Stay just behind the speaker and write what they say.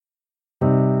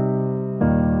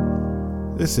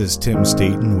This is Tim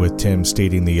Staten with Tim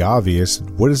Stating the Obvious.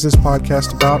 What is this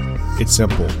podcast about? It's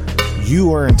simple.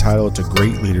 You are entitled to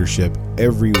great leadership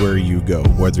everywhere you go,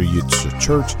 whether it's to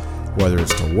church, whether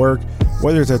it's to work,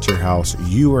 whether it's at your house,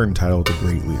 you are entitled to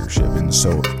great leadership. And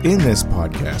so in this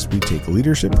podcast, we take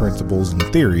leadership principles and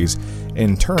theories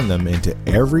and turn them into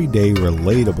everyday,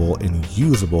 relatable, and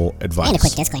usable advice. And a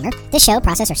quick disclaimer. This show,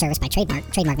 process, or service by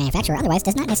trademark manufacturer, or otherwise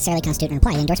does not necessarily constitute an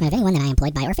implied endorsement of anyone that I am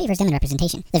employed by or favors them in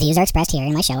representation. The views are expressed here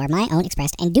in my show are my own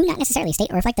expressed and do not necessarily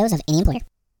state or reflect those of any employer.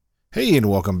 Hey, and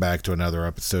welcome back to another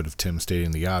episode of Tim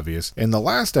Stating the Obvious. In the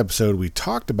last episode, we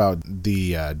talked about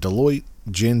the Deloitte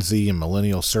Gen Z and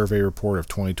Millennial Survey Report of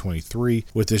 2023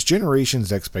 with this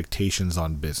generation's expectations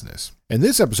on business. In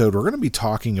this episode, we're going to be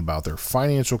talking about their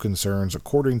financial concerns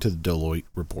according to the Deloitte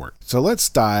report. So let's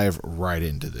dive right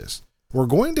into this. We're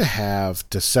going to have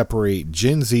to separate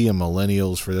Gen Z and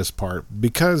Millennials for this part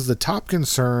because the top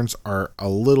concerns are a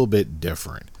little bit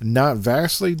different. Not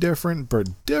vastly different, but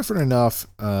different enough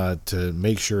to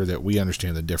make sure that we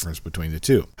understand the difference between the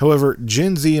two. However,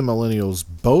 Gen Z and Millennials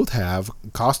both have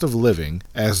cost of living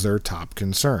as their top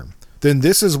concern. Then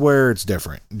this is where it's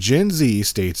different. Gen Z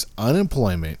states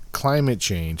unemployment, climate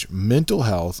change, mental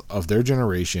health of their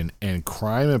generation, and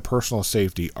crime and personal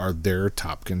safety are their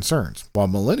top concerns, while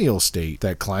millennials state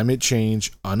that climate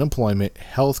change, unemployment,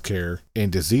 healthcare,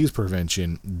 and disease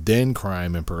prevention, then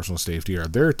crime and personal safety are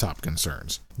their top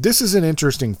concerns. This is an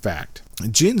interesting fact.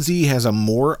 Gen Z has a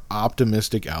more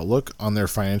optimistic outlook on their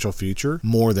financial future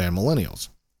more than millennials.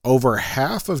 Over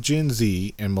half of Gen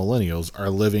Z and millennials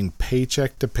are living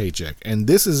paycheck to paycheck, and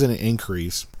this is an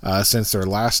increase since their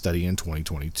last study in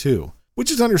 2022,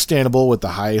 which is understandable with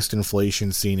the highest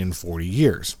inflation seen in 40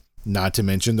 years. Not to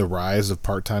mention the rise of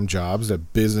part-time jobs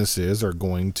that businesses are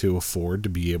going to afford to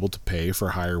be able to pay for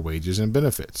higher wages and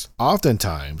benefits.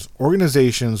 Oftentimes,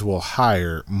 organizations will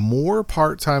hire more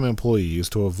part-time employees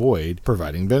to avoid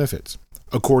providing benefits.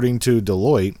 According to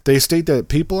Deloitte, they state that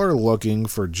people are looking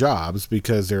for jobs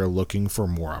because they're looking for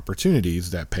more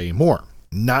opportunities that pay more,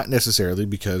 not necessarily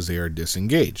because they are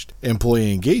disengaged.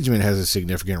 Employee engagement has a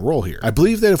significant role here. I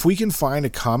believe that if we can find a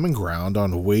common ground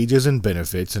on wages and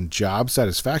benefits and job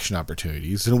satisfaction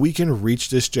opportunities, then we can reach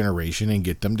this generation and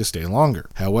get them to stay longer.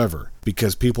 However,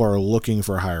 because people are looking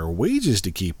for higher wages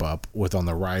to keep up with on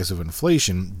the rise of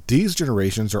inflation, these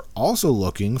generations are also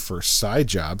looking for side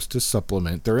jobs to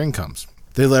supplement their incomes.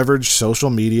 They leverage social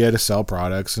media to sell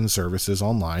products and services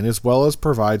online, as well as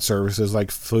provide services like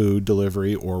food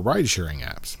delivery or ride-sharing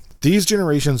apps. These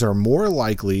generations are more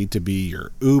likely to be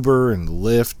your Uber and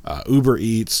Lyft, Uber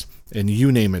Eats, and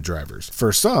you name it drivers.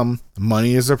 For some,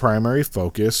 money is the primary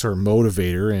focus or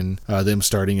motivator in them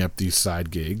starting up these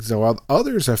side gigs, while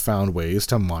others have found ways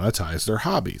to monetize their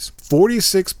hobbies.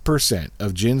 46%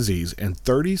 of Gen Zs and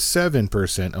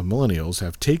 37% of millennials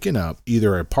have taken up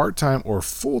either a part-time or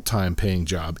full-time paying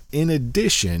job in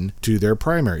addition to their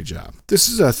primary job. This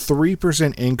is a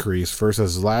 3% increase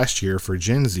versus last year for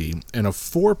Gen Z and a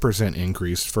 4%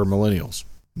 increase for millennials.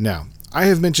 Now, I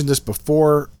have mentioned this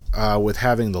before, with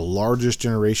having the largest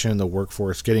generation in the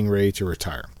workforce getting ready to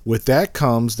retire. With that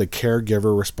comes the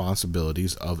caregiver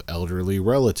responsibilities of elderly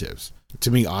relatives.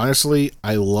 To me, honestly,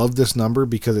 I love this number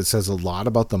because it says a lot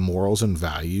about the morals and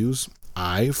values.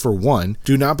 I, for one,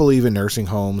 do not believe in nursing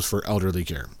homes for elderly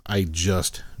care. I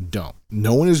just don't.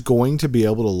 No one is going to be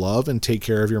able to love and take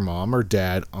care of your mom or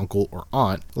dad, uncle, or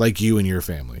aunt like you and your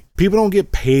family. People don't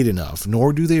get paid enough,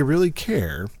 nor do they really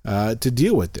care to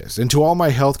deal with this. And to all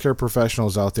my healthcare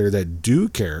professionals out there that do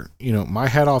care, my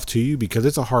hat off to you because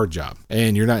it's a hard job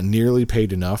and you're not nearly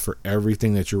paid enough for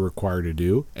everything that you're required to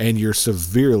do, and you're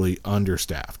severely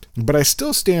understaffed. But I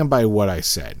still stand by what I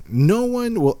said. No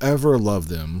one will ever love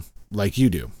them like you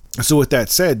do. So with that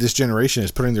said, this generation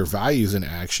is putting their values in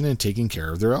action and taking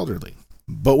care of their elderly.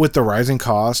 But with the rising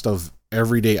cost of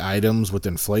everyday items with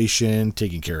inflation,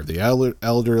 taking care of the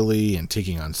elderly, and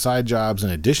taking on side jobs in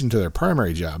addition to their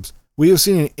primary jobs, we have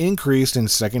seen an increase in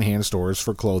secondhand stores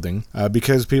for clothing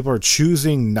because people are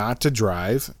choosing not to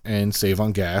drive and save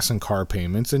on gas and car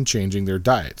payments and changing their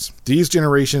diets. These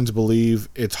generations believe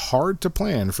it's hard to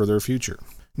plan for their future.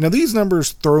 Now, these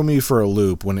numbers throw me for a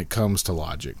loop when it comes to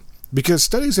logic, because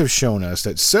studies have shown us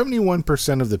that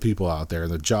 71% of the people out there in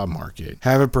the job market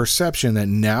have a perception that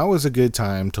now is a good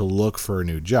time to look for a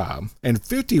new job, and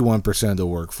 51% of the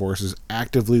workforce is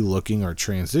actively looking or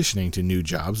transitioning to new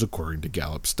jobs according to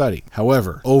Gallup's study.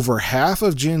 However, over half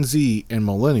of Gen Z and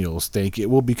millennials think it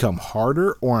will become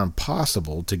harder or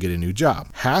impossible to get a new job.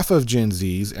 Half of Gen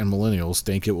Zs and millennials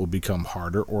think it will become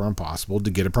harder or impossible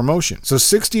to get a promotion. So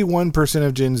 61%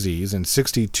 of Gen Zs and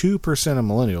 62% of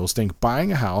millennials think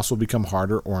buying a house will become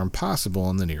harder or impossible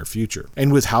in the near future.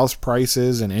 And with house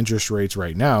prices and interest rates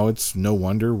right now, it's no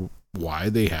wonder why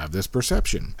they have this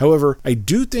perception. However, I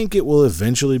do think it will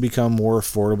eventually become more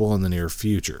affordable in the near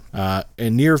future.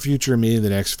 And near future meaning the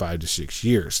next 5 to 6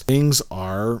 years. Things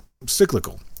are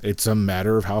cyclical. It's a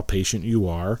matter of how patient you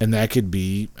are, and that could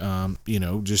be,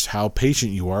 just how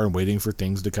patient you are and waiting for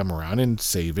things to come around and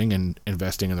saving and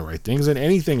investing in the right things, and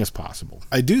anything is possible.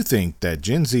 I do think that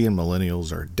Gen Z and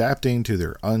millennials are adapting to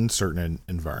their uncertain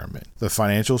environment. The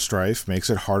financial strife makes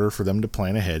it harder for them to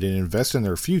plan ahead and invest in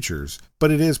their futures,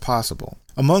 but it is possible.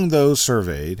 Among those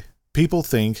surveyed, people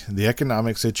think the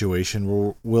economic situation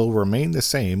will remain the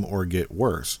same or get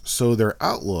worse, so their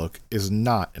outlook is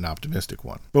not an optimistic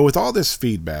one. But with all this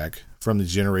feedback from the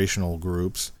generational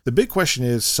groups, the big question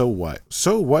is, so what?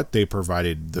 So what they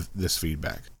provided this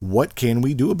feedback? What can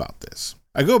we do about this?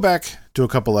 I go back to a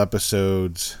couple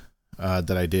episodes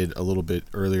that I did a little bit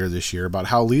earlier this year about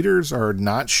how leaders are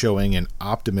not showing an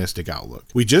optimistic outlook.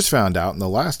 We just found out in the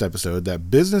last episode that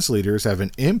business leaders have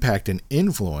an impact and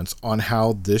influence on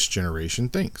how this generation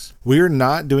thinks. We are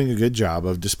not doing a good job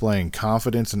of displaying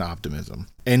confidence and optimism,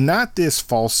 and not this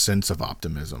false sense of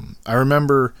optimism. I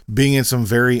remember being in some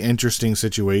very interesting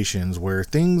situations where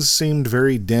things seemed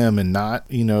very dim and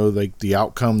not, like the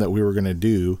outcome that we were going to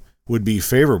do would be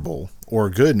favorable or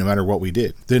good no matter what we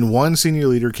did. Then one senior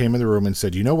leader came in the room and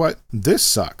said, "You know what? This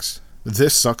sucks.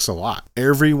 This sucks a lot."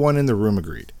 Everyone in the room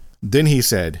agreed. Then he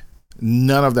said,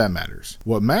 "None of that matters.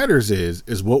 What matters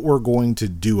is what we're going to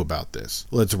do about this.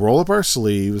 Let's roll up our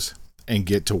sleeves and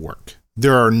get to work."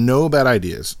 There are no bad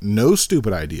ideas, no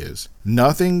stupid ideas.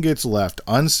 Nothing gets left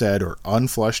unsaid or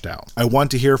unflushed out. I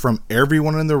want to hear from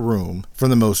everyone in the room, from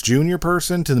the most junior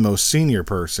person to the most senior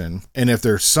person. And if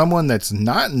there's someone that's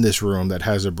not in this room that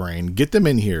has a brain, get them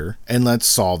in here and let's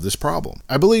solve this problem.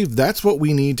 I believe that's what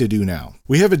we need to do now.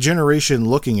 We have a generation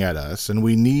looking at us, and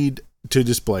we need to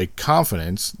display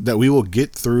confidence that we will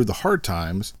get through the hard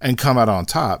times and come out on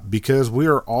top, because we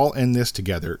are all in this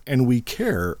together and we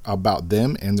care about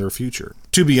them and their future.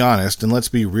 To be honest, and let's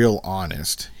be real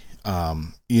honest,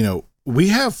 we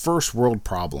have first world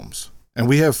problems and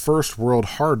we have first world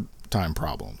hard time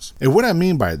problems. And what I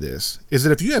mean by this is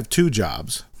that if you have 2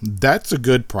 jobs, that's a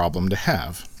good problem to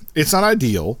have. It's not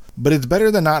ideal, but it's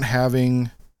better than not having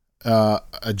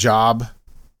a job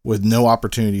with no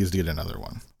opportunities to get another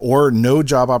one, or no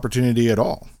job opportunity at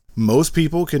all. Most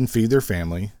people can feed their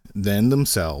family, then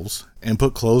themselves, and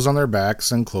put clothes on their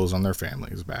backs and clothes on their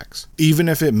families' backs, even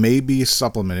if it may be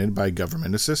supplemented by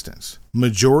government assistance.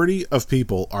 Majority of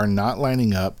people are not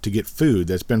lining up to get food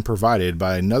that's been provided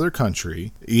by another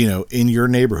country, in your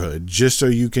neighborhood, just so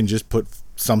you can just put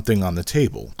something on the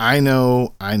table. I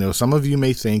know some of you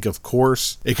may think, of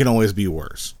course, it can always be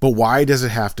worse. But why does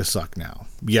it have to suck now?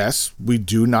 Yes, we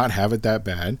do not have it that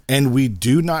bad, and we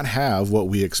do not have what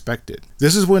we expected.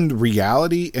 This is when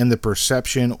reality and the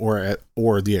perception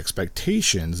or the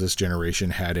expectations this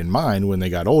generation had in mind when they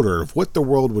got older of what the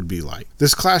world would be like.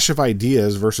 This clash of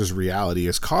ideas versus reality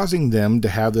is causing them to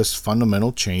have this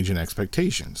fundamental change in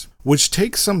expectations, which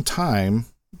takes some time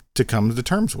to come to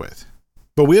terms with.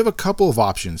 But we have a couple of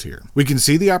options here. We can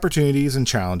see the opportunities and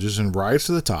challenges and rise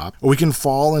to the top, or we can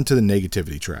fall into the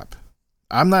negativity trap.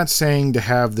 I'm not saying to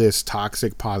have this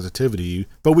toxic positivity,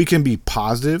 but we can be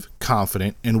positive,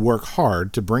 confident, and work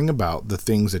hard to bring about the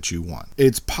things that you want.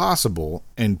 It's possible,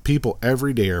 and people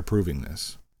every day are proving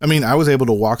this. I was able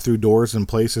to walk through doors in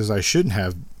places I shouldn't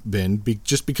have been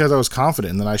just because I was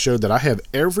confident, and then I showed that I have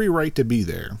every right to be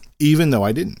there, even though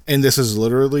I didn't. And this is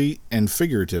literally and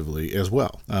figuratively as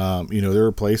well. There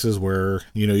are places where,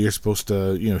 you're supposed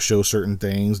to, show certain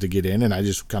things to get in, and I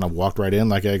just kind of walked right in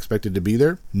like I expected to be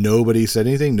there. Nobody said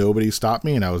anything. Nobody stopped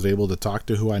me, and I was able to talk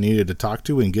to who I needed to talk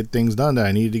to and get things done that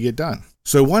I needed to get done.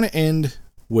 So I want to end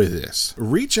with this.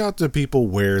 Reach out to people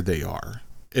where they are.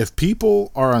 If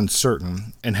people are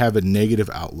uncertain and have a negative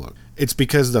outlook, it's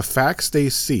because the facts they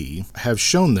see have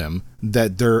shown them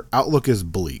that their outlook is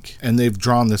bleak, and they've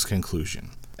drawn this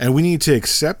conclusion. And we need to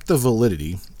accept the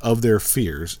validity of their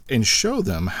fears and show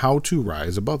them how to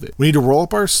rise above it. We need to roll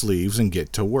up our sleeves and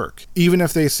get to work. Even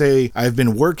if they say, "I've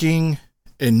been working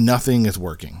and nothing is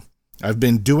working. I've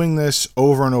been doing this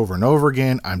over and over and over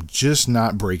again. I'm just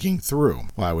not breaking through."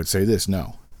 Well, I would say this: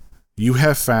 no. You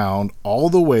have found all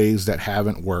the ways that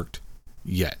haven't worked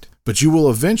yet, but you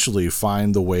will eventually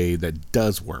find the way that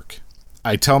does work.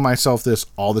 I tell myself this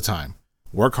all the time: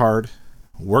 work hard,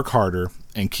 work harder,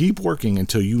 and keep working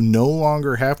until you no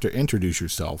longer have to introduce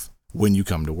yourself when you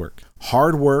come to work.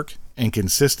 Hard work and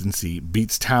consistency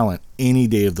beats talent any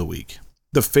day of the week.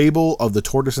 The fable of the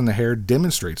tortoise and the hare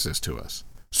demonstrates this to us.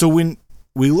 So when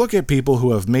we look at people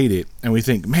who have made it and we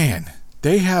think, man,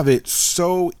 they have it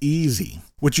so easy.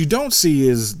 What you don't see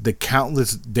is the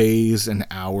countless days and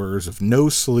hours of no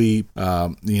sleep,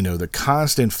 the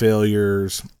constant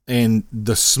failures, and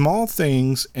the small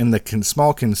things and the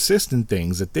small consistent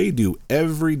things that they do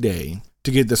every day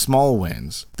to get the small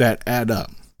wins that add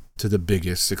up to the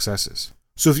biggest successes.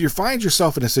 So if you find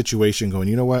yourself in a situation going,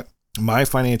 you know what, my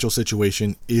financial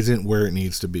situation isn't where it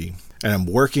needs to be, and I'm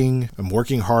working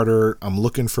harder, I'm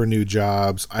looking for new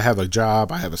jobs, I have a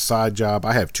job, I have a side job,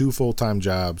 I have 2 full-time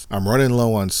jobs, I'm running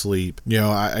low on sleep,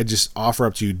 I just offer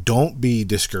up to you, don't be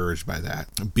discouraged by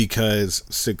that, because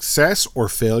success or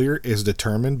failure is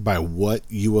determined by what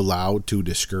you allow to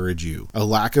discourage you. A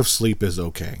lack of sleep is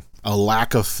okay. A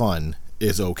lack of fun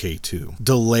is okay too.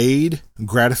 Delayed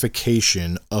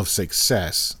gratification of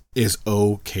success is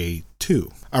okay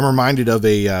too. I'm reminded of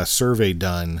a survey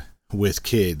done with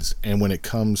kids, and when it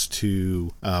comes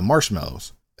to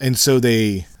marshmallows, and so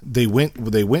they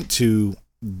went to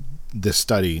this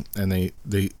study, and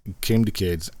they came to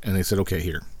kids and they said, okay,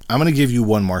 here, I'm going to give you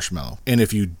 1 marshmallow, and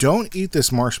if you don't eat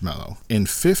this marshmallow in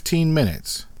 15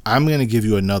 minutes, I'm going to give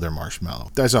you another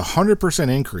marshmallow. That's 100%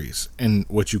 increase in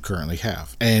what you currently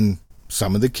have. And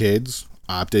some of the kids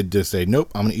opted to say, nope,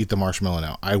 I'm going to eat the marshmallow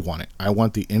now. I want it. I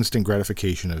want the instant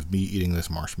gratification of me eating this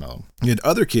marshmallow. You had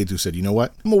other kids who said, you know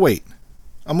what? I'm going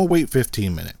to wait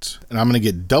 15 minutes and I'm going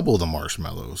to get double the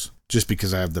marshmallows just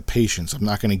because I have the patience. I'm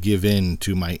not going to give in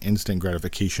to my instant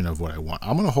gratification of what I want.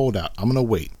 I'm going to hold out. I'm going to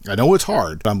wait. I know it's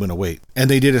hard, but I'm going to wait. And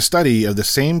they did a study of the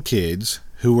same kids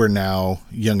who are now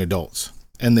young adults.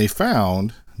 And they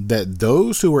found that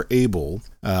those who were able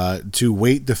to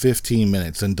wait the 15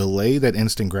 minutes and delay that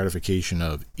instant gratification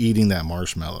of eating that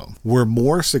marshmallow were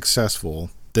more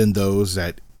successful than those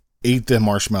that ate the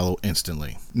marshmallow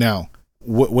instantly. Now,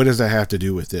 what does that have to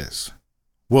do with this?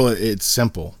 Well, it's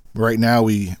simple. Right now,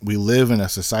 we live in a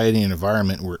society and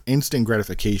environment where instant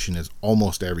gratification is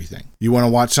almost everything. You want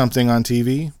to watch something on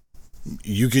TV?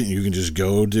 You can just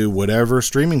go to whatever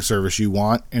streaming service you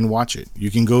want and watch it.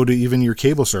 You can go to even your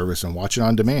cable service and watch it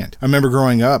on demand. I remember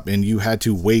growing up and you had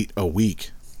to wait a week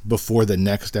before the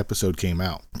next episode came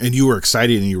out. And you were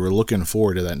excited and you were looking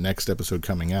forward to that next episode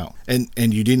coming out. And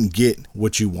you didn't get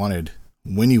what you wanted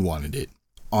when you wanted it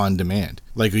on demand.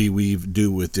 Like we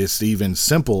do with this even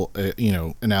simple,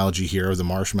 analogy here of the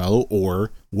marshmallow,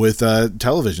 or with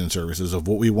television services of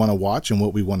what we want to watch and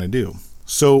what we want to do.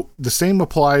 So the same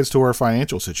applies to our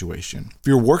financial situation. If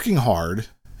you're working hard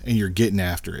and you're getting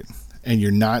after it and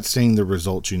you're not seeing the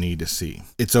results you need to see,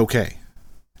 it's okay.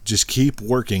 Just keep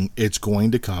working. It's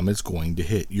going to come. It's going to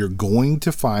hit. You're going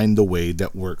to find the way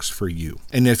that works for you.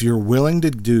 And if you're willing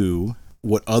to do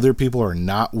what other people are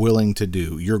not willing to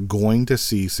do, you're going to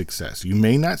see success. You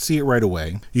may not see it right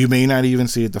away. You may not even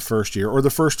see it the first year or the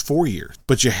first 4 years,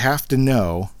 but you have to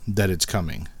know that it's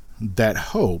coming. That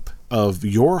hope of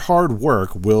your hard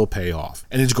work will pay off,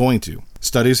 and it's going to.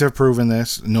 Studies have proven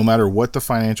this. No matter what the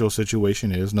financial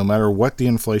situation is, no matter what the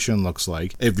inflation looks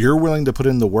like, if you're willing to put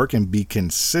in the work and be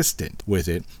consistent with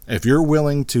it, if you're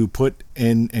willing to put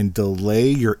in and delay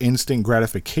your instant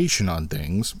gratification on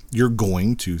things, you're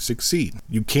going to succeed.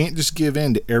 You can't just give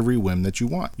in to every whim that you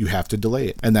want. You have to delay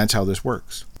it, and that's how this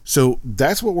works. So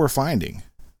that's what we're finding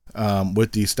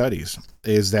with these studies,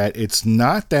 is that it's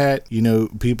not that,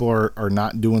 people are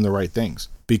not doing the right things,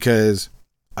 because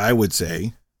I would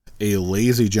say a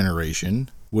lazy generation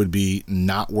would be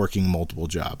not working multiple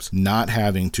jobs, not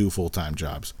having 2 full-time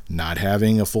jobs, not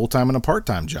having a full-time and a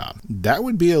part-time job. That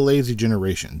would be a lazy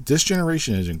generation. This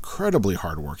generation is incredibly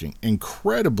hardworking,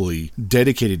 incredibly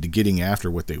dedicated to getting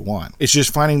after what they want. It's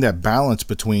just finding that balance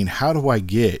between how do I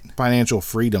get financial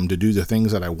freedom to do the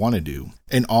things that I want to do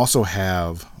and also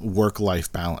have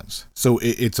work-life balance. So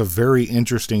it's a very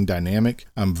interesting dynamic.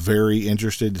 I'm very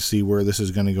interested to see where this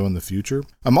is going to go in the future.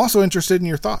 I'm also interested in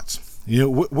your thoughts.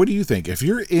 What do you think? If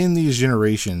you're in these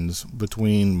generations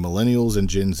between millennials and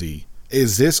Gen Z,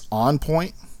 is this on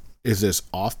point? Is this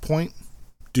off point?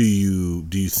 Do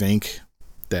you think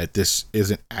that this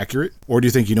isn't accurate? Or do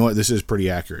you think, this is pretty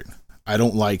accurate? I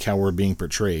don't like how we're being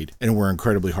portrayed and we're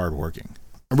incredibly hardworking.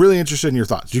 I'm really interested in your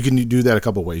thoughts. You can do that a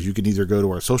couple ways. You can either go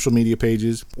to our social media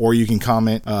pages, or you can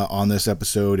comment on this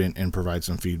episode and provide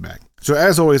some feedback. So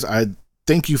as always,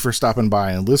 thank you for stopping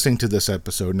by and listening to this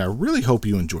episode, and I really hope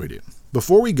you enjoyed it.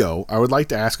 Before we go, I would like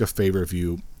to ask a favor of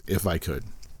you, if I could.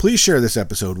 Please share this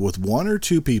episode with 1 or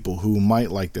 2 people who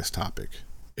might like this topic.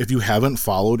 If you haven't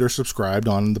followed or subscribed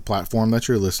on the platform that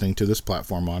you're listening to this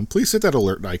platform on, please hit that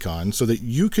alert icon so that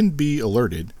you can be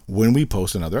alerted when we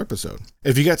post another episode.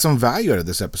 If you got some value out of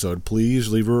this episode, please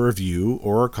leave a review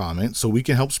or a comment so we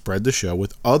can help spread the show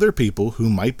with other people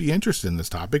who might be interested in this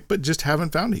topic but just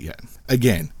haven't found it yet.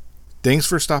 Again, thanks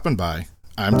for stopping by.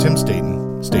 I'm Tim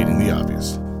Staten, stating the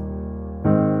obvious.